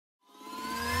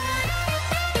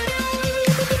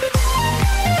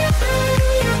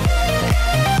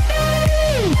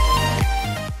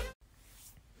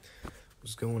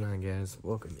on, guys?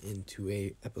 Welcome into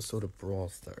a episode of Brawl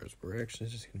Stars. We're actually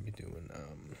just gonna be doing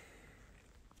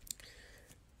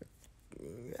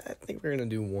I think we're gonna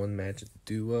do one match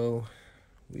duo.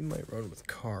 We might run with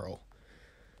Carl.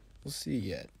 We'll see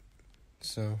yet.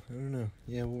 So I don't know.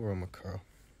 Yeah, we'll run with Carl.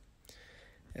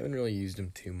 I haven't really used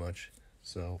him too much,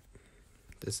 so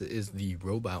this is the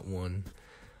robot one.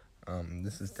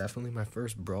 This is definitely my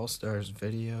first Brawl Stars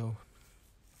video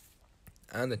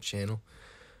on the channel.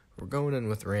 We're going in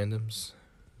with randoms.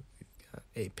 We've got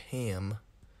a Pam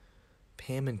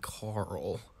and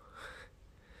Carl.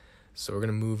 So we're going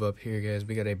to move up here, guys.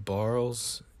 We got a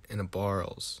Barles and a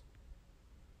Barles.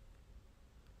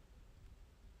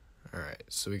 Alright,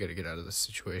 so we got to get out of this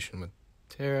situation with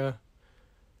Tara.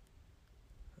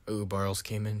 Oh, Barles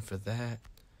came in for that.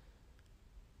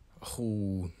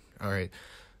 Oh, alright.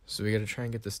 So we got to try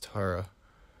and get this Tara.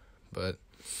 But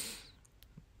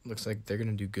looks like they're going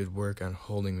to do good work on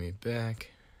holding me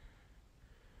back.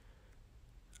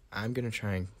 I'm going to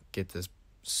try and get this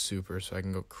super so I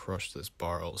can go crush this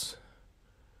Barles.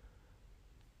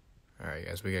 Alright,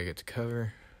 guys, we got to get to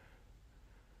cover.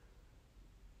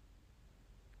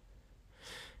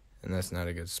 And that's not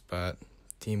a good spot.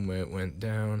 Team went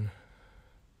down.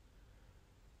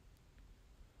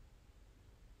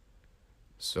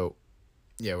 So,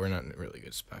 yeah, we're not in a really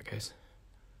good spot, guys.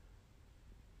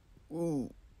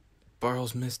 Ooh.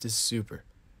 Barles missed his super.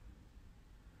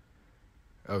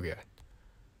 Oh, God.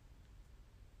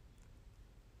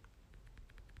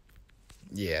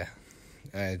 Yeah.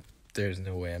 There's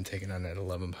no way I'm taking on that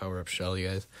 11 power-up shell, you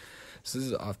guys. So this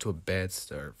is off to a bad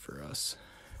start for us.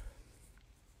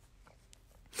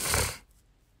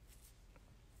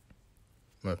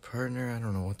 My partner, I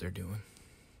don't know what they're doing.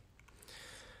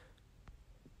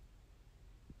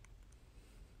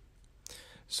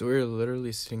 So we're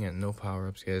literally sitting at no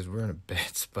power-ups, guys. We're in a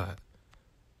bad spot.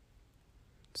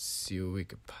 Let's see what we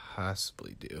could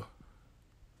possibly do.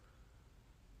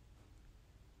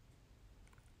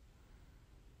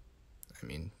 I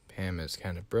mean, Pam is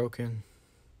kind of broken.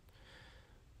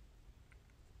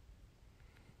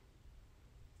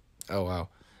 Oh, wow.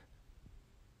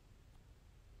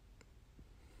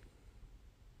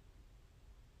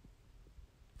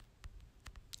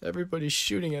 Everybody's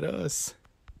shooting at us.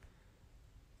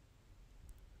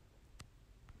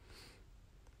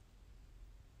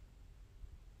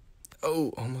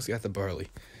 Oh, almost got the barley.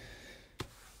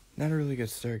 Not a really good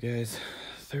start, guys.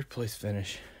 Third place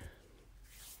finish.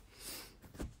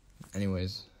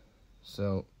 Anyways,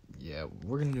 so, yeah,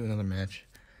 we're going to do another match.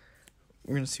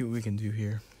 We're going to see what we can do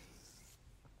here.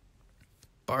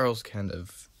 Barles kind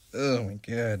of... Oh, my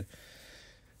God.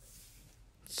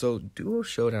 So, duo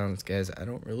showdowns, guys, I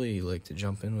don't really like to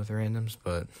jump in with randoms,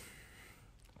 but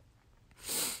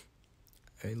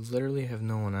I literally have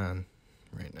no one on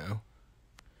right now.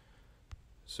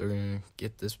 So, we're going to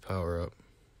get this power up.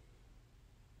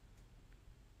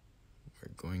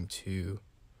 We're going to...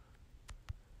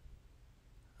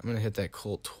 I'm going to hit that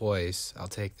Colt twice. I'll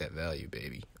take that value,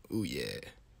 baby. Ooh, yeah.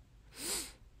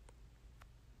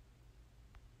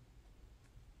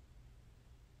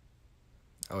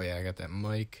 Oh, yeah, I got that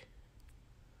mic.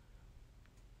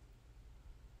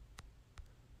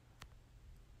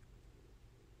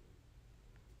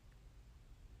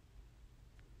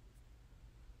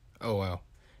 Oh, wow.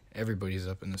 Everybody's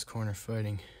up in this corner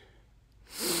fighting.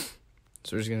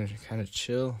 So we're just going to kind of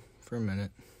chill for a minute.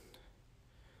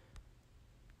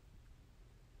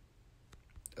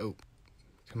 Oh,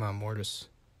 come on, Mortis.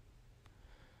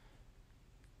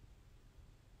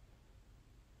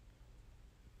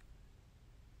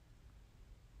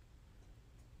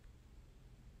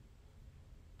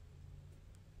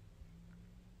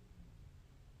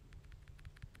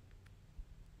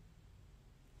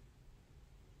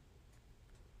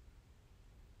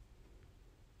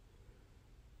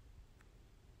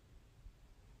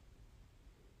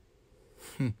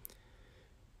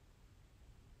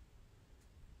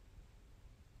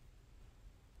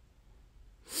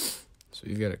 So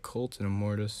you've got a Colt and a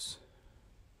Mortis.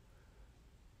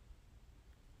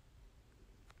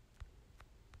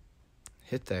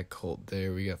 Hit that Colt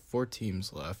there. We got 4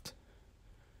 teams left.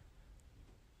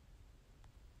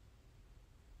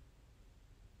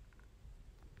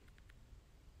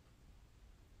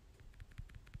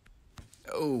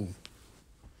 Oh.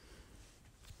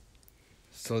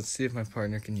 So let's see if my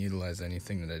partner can utilize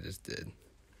anything that I just did.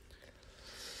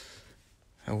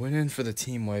 I went in for the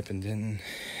team wipe and it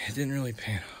didn't really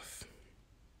pan off.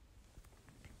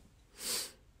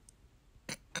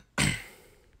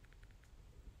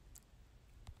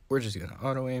 We're just going to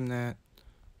auto-aim that.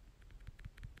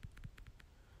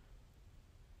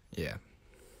 Yeah.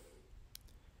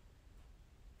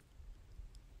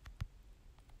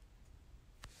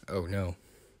 Oh, no.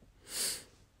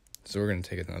 So we're going to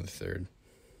take another third.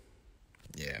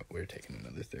 Yeah, we're taking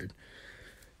another third.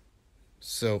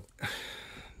 So,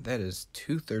 that is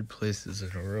 2 third places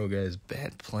in a row, guys.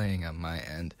 Bad playing on my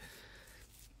end.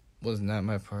 Was not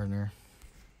my partner.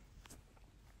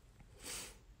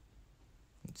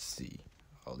 Let's see.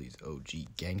 All these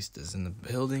OG gangsters in the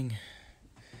building.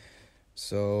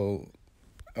 So,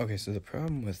 okay, so the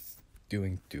problem with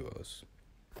doing duos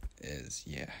is,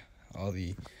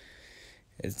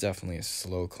 it's definitely a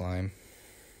slow climb,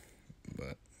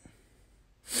 but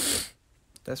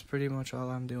that's pretty much all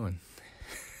I'm doing.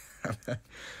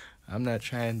 I'm not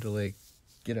trying to,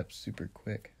 get up super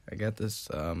quick. I got this,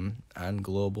 on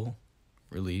global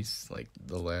release,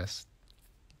 the last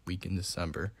week in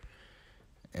December,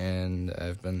 and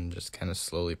I've been just kind of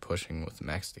slowly pushing with the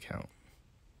maxed account.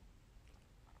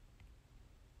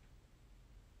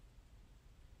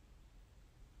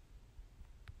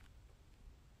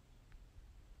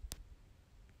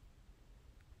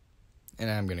 And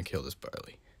I'm going to kill this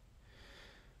barley.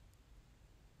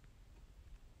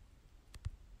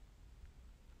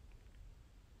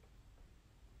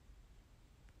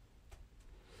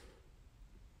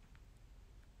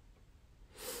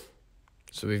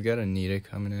 So we've got Anita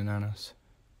coming in on us.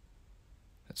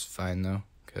 That's fine, though,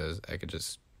 because I could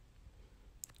just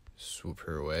swoop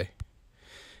her away.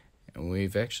 And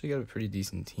we've actually got a pretty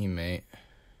decent teammate.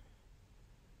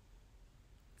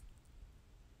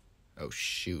 Oh,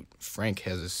 shoot. Frank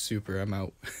has a super. I'm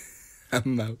out.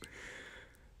 I'm out.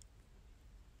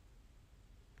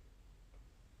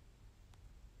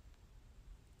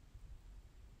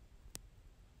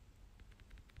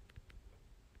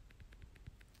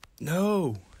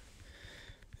 No.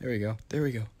 There we go. There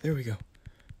we go. There we go.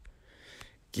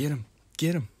 Get him.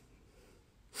 Get him.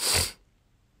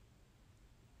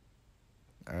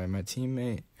 All right, my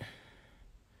teammate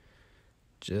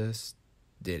just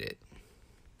did it.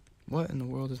 What in the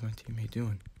world is my teammate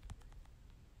doing?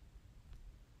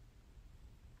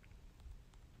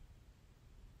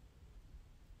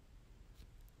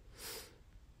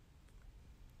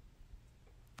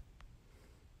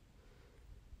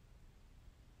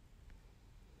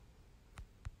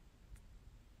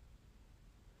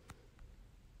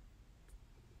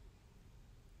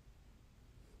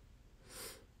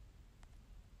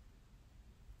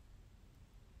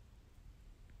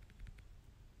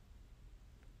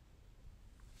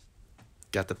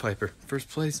 Got the Piper. First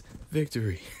place,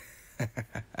 victory.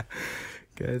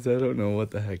 Guys, I don't know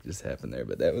what the heck just happened there,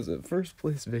 but that was a first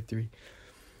place victory.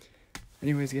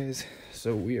 Anyways, guys,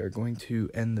 so we are going to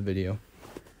end the video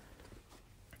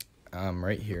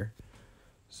right here.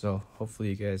 So hopefully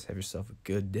you guys have yourself a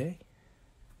good day.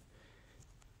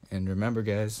 And remember,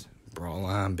 guys, brawl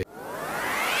on, baby.